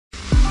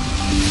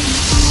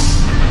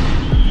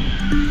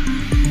Good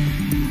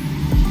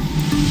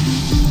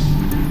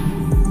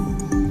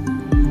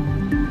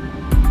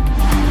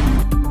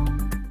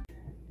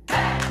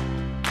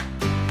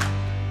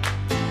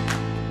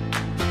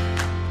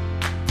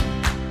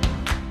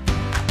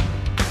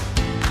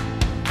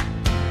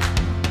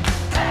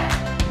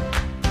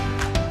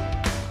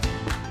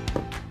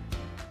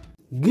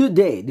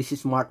day, this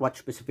is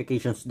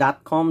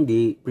smartwatchspecifications.com,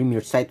 the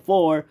premier site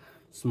for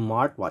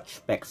smartwatch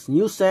specs,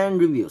 news, and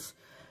reviews.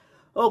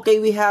 Okay,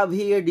 we have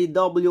here the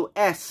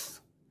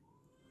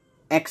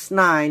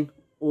WS-X9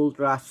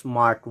 Ultra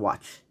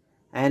Smartwatch.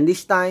 And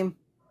this time,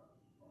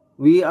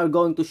 we are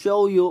going to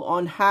show you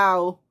on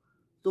how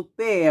to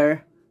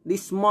pair the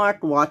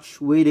smartwatch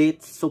with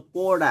its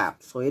support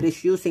app. So it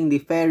is using the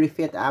Fere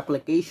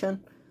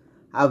application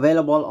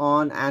available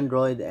on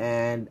Android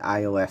and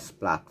iOS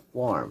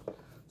platform.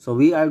 So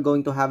we are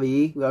going to have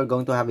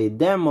a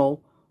demo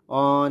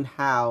on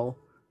how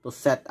to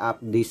set up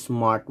the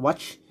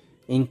smartwatch,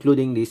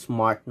 including the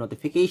smart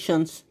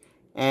notifications,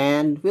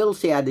 and we'll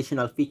see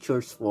additional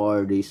features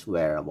for this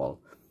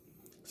wearable.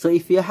 So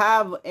if you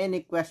have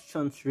any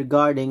questions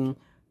regarding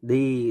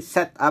the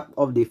setup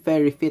of the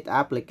Fere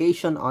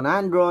application on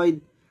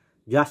Android,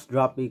 just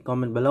drop a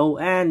comment below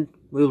and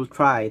we will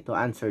try to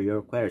answer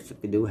your queries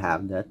if we do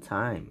have that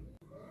time.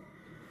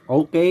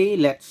 Okay,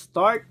 let's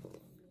start.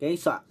 Okay,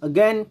 so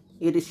again,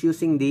 it is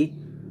using the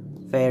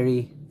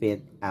Fere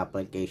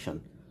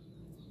application.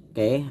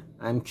 Okay,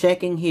 I'm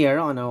checking here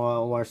on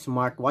our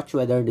smartwatch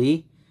whether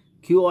the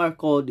QR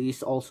code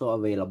is also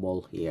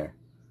available here.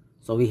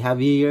 So we have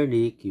here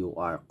the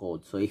QR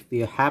code. So if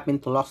you happen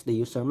to lose the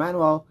user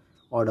manual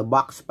or the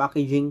box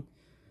packaging,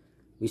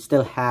 we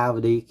still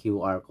have the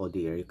QR code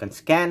here. You can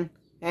scan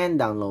and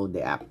download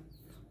the app.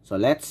 So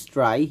let's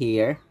try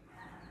here.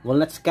 We'll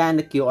not scan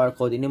the QR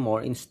code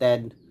anymore.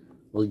 Instead,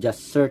 we'll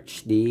just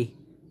search the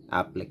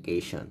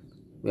application.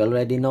 We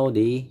already know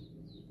the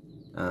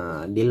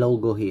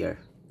logo here.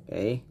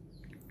 Okay,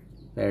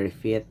 Fere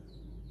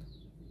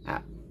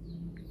app.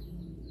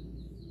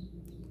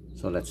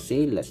 So let's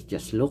see. Let's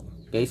just look.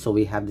 Okay, so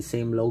we have the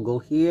same logo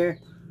here.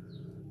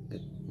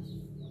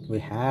 We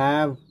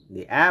have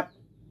the app.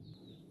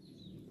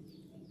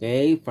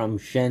 Okay, from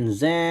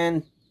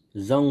Shenzhen,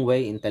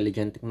 Zhongwei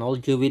Intelligent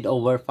Technology, with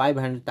over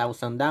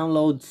 500,000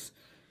 downloads.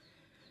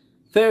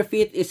 Fere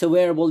is a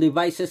wearable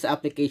devices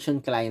application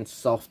client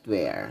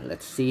software.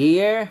 Let's see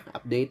here.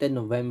 Updated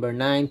November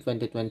 9,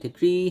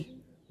 2023.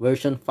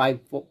 Version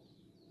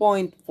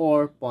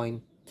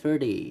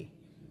 5.4.30.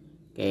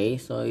 Okay,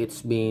 so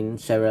it's been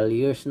several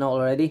years now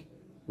already.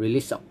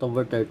 Released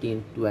October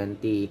 13,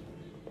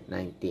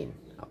 2019.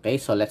 Okay,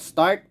 so let's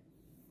start.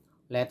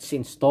 Let's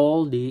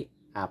install the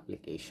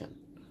application.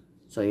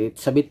 So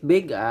it's a bit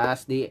big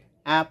as the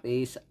app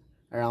is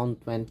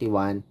around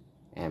 21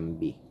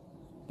 MB.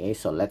 Okay,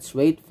 so let's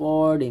wait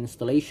for the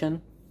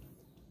installation.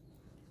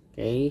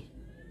 Okay,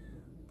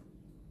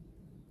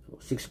 so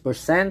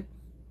 6%.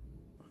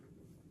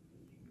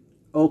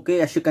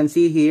 Okay, as you can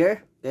see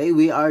here, okay,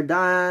 we are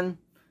done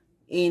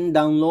in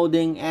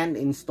downloading and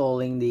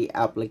installing the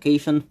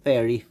application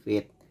Fere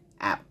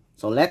app.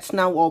 So let's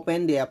now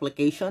open the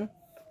application.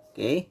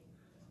 Okay,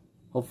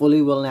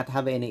 hopefully we'll not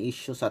have any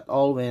issues at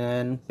all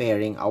when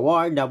pairing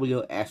our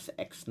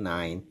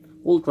WS-X9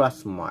 Ultra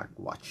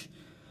Smartwatch.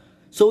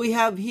 So we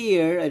have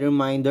here a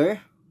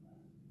reminder.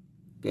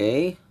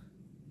 Okay,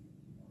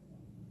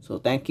 so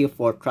thank you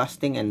for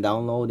trusting and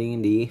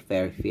downloading the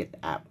Fere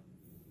app.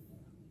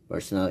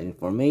 Personal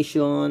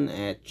information,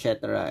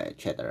 etc.,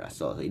 etc.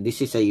 So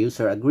this is a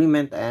user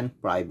agreement and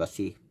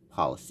privacy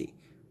policy.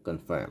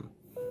 Confirm.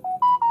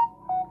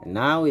 And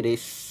now it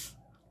is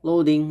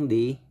loading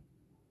the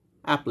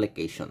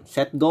application.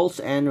 Set goals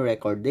and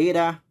record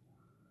data.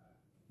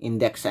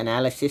 Index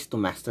analysis to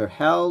master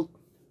health.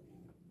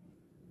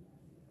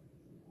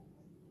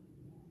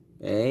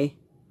 Okay.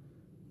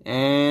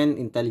 And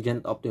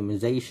intelligent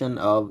optimization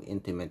of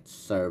intimate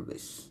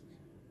service.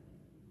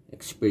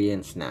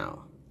 Experience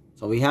now.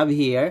 So we have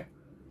here,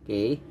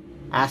 okay,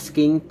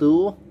 asking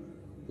to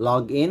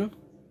log in.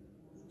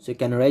 So you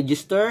can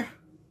register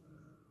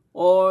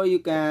or you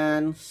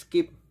can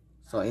skip.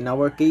 So in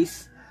our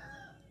case,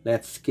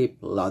 let's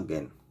skip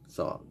login.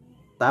 So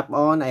tap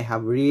on I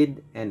have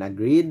read and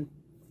agreed.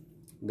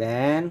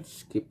 Then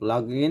skip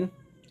login.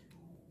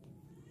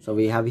 So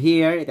we have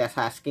here, it is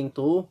asking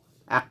to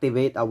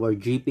activate our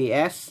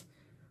GPS.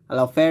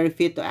 Allow Fere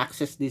to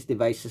access this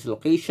device's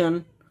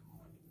location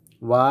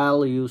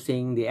while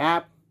using the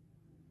app.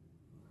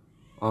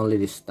 Only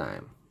this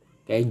time.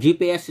 Okay,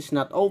 GPS is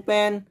not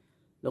open.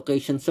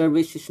 Location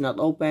service is not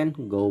open.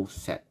 Go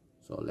set.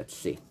 So let's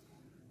see.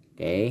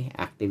 Okay,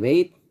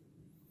 activate.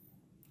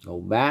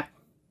 Go back.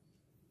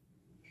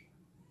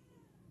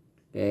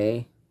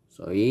 Okay,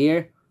 so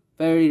here,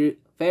 Fere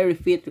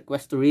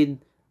request to read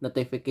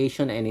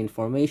notification and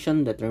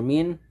information.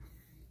 Determine.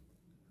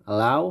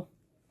 Allow.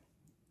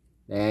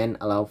 Then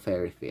allow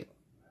Fere.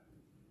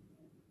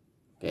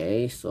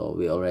 Okay, so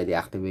we already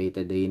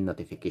activated the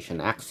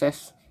notification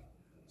access.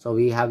 So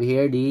we have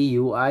here the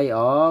UI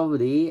of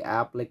the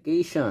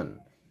application.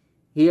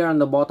 Here on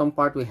the bottom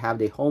part, we have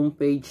the home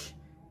page,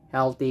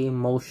 healthy,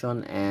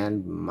 motion,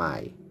 and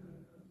my.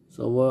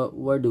 So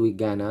where do we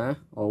gonna,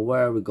 or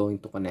where are we going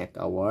to connect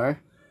our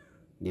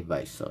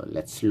device? So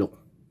let's look.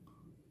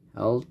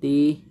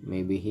 Healthy,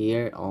 maybe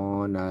here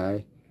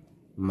on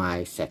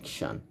my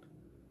section.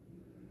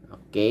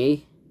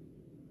 Okay,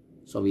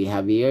 so we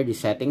have here the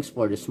settings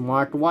for the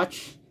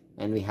smartwatch,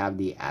 and we have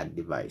the add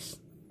device.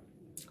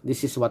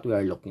 This is what we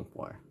are looking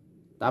for.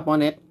 Tap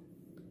on it.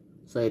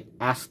 So it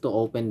asks to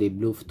open the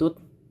Bluetooth.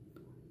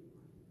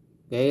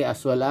 Okay,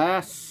 as well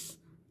as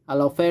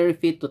allow Fere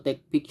to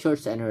take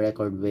pictures and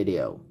record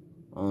video.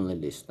 Only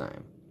this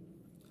time.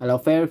 Allow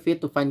Fere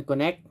to find,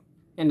 connect,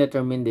 and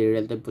determine the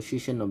relative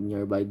position of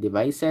nearby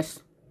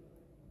devices.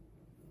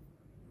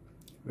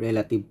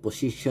 Relative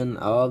position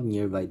of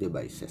nearby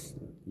devices.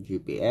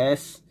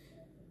 GPS.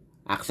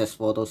 Access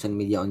photos and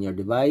media on your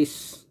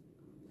device.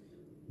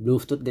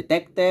 Bluetooth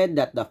detected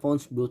that the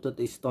phone's Bluetooth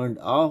is turned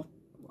off.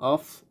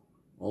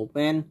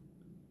 Open.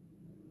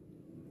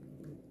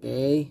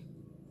 Okay.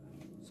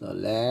 So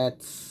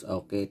let's,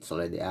 okay, it's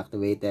already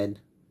activated.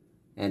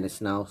 And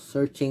it's now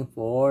searching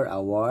for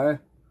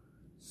our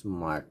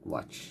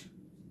smartwatch.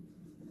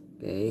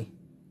 Okay.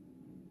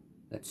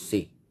 Let's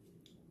see.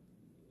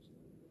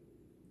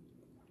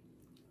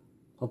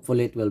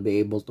 Hopefully it will be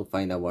able to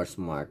find our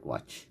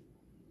smartwatch.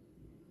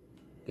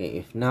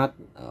 Okay, if not,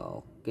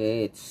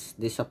 okay, it's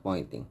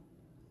disappointing.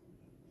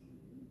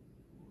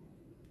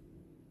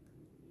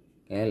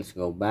 Okay, let's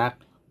go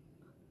back.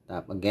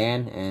 Tap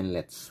again and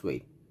let's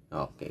wait.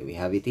 Okay, we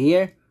have it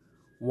here.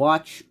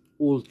 Watch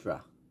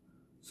Ultra.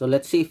 So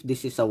let's see if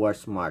this is our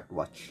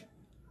smartwatch.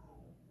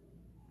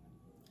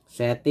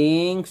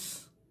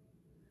 Settings.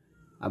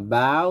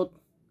 About.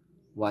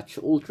 Watch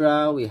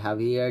Ultra. We have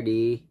here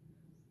the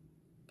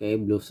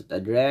Bluetooth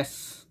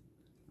address.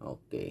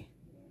 Okay.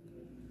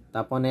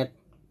 Tap on it.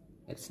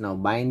 It's now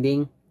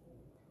binding.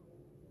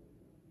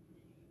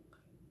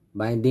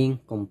 Binding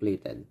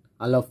completed.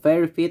 Allow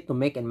Fere to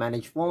make and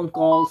manage phone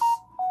calls.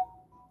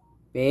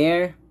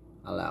 Pair.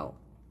 Allow.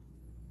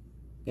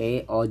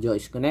 Okay, audio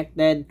is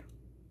connected.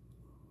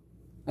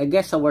 I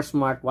guess our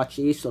smartwatch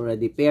is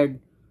already paired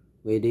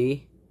with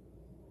the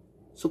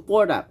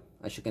support app.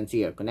 As you can see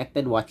here,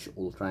 connected watch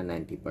Ultra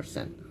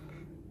 90%.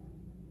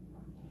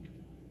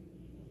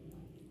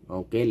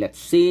 Okay, let's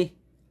see.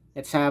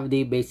 Let's have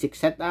the basic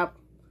setup.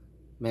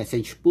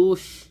 Message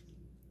push.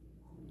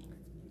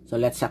 So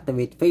let's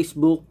activate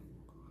Facebook,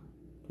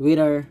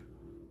 Twitter,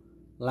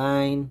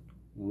 Line,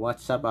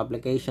 WhatsApp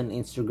application,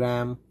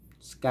 Instagram,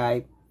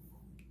 Skype,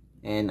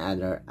 and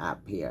other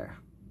app here.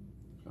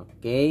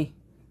 Okay.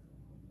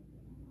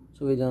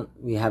 So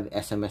we have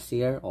SMS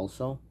here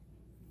also.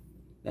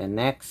 Then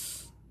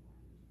next,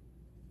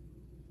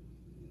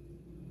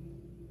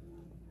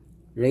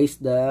 raise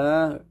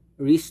the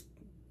wrist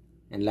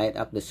and light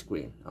up the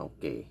screen.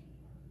 Okay.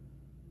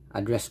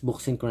 Address book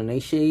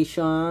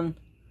synchronization.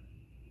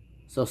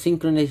 So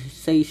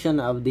synchronization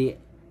of the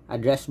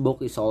address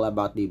book is all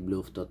about the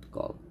Bluetooth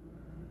call.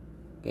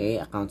 Okay,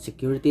 account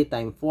security,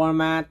 time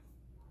format.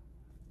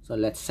 So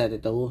let's set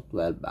it to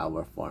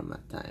 12-hour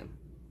format time.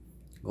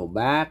 Go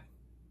back.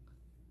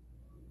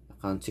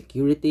 Account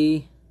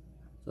security.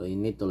 So you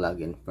need to log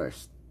in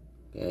first.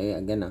 Okay,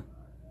 again,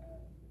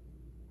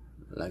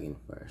 log in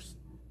first.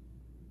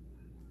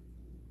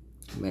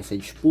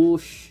 Message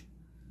push.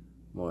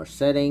 More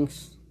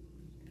settings.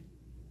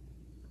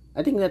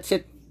 I think that's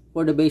it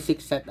for the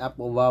basic setup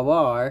of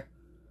our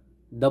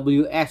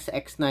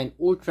WS-X9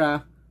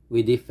 Ultra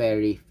with the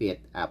Fere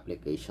Fit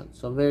application.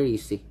 So very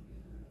easy.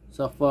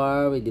 So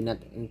far, we did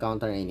not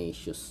encounter any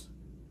issues.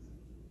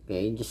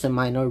 Okay, just a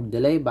minor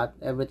delay, but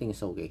everything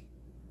is okay.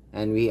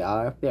 And we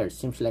are paired.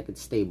 Seems like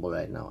it's stable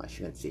right now, as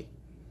you can see.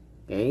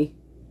 Okay.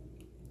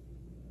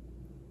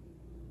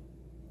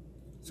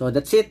 So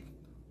that's it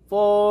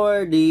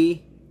for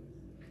the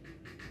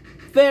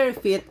Fere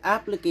Fit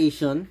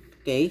application.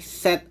 Okay,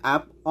 set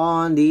up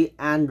on the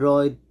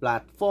Android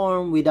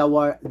platform with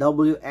our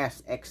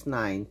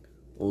WS-X9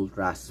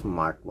 Ultra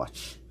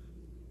smartwatch.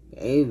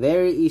 Okay,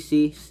 very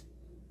easy.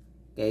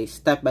 Okay,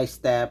 step by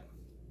step.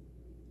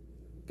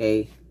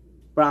 Okay,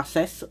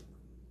 process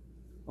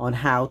on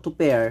how to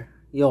pair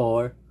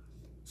your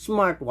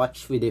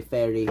smartwatch with the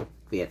Fere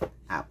Fit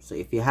app. So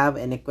if you have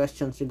any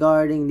questions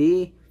regarding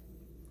the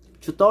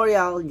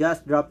tutorial,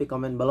 just drop a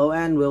comment below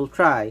and we'll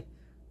try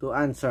to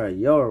answer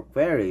your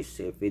queries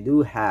if we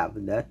do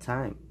have that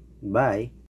time. Bye.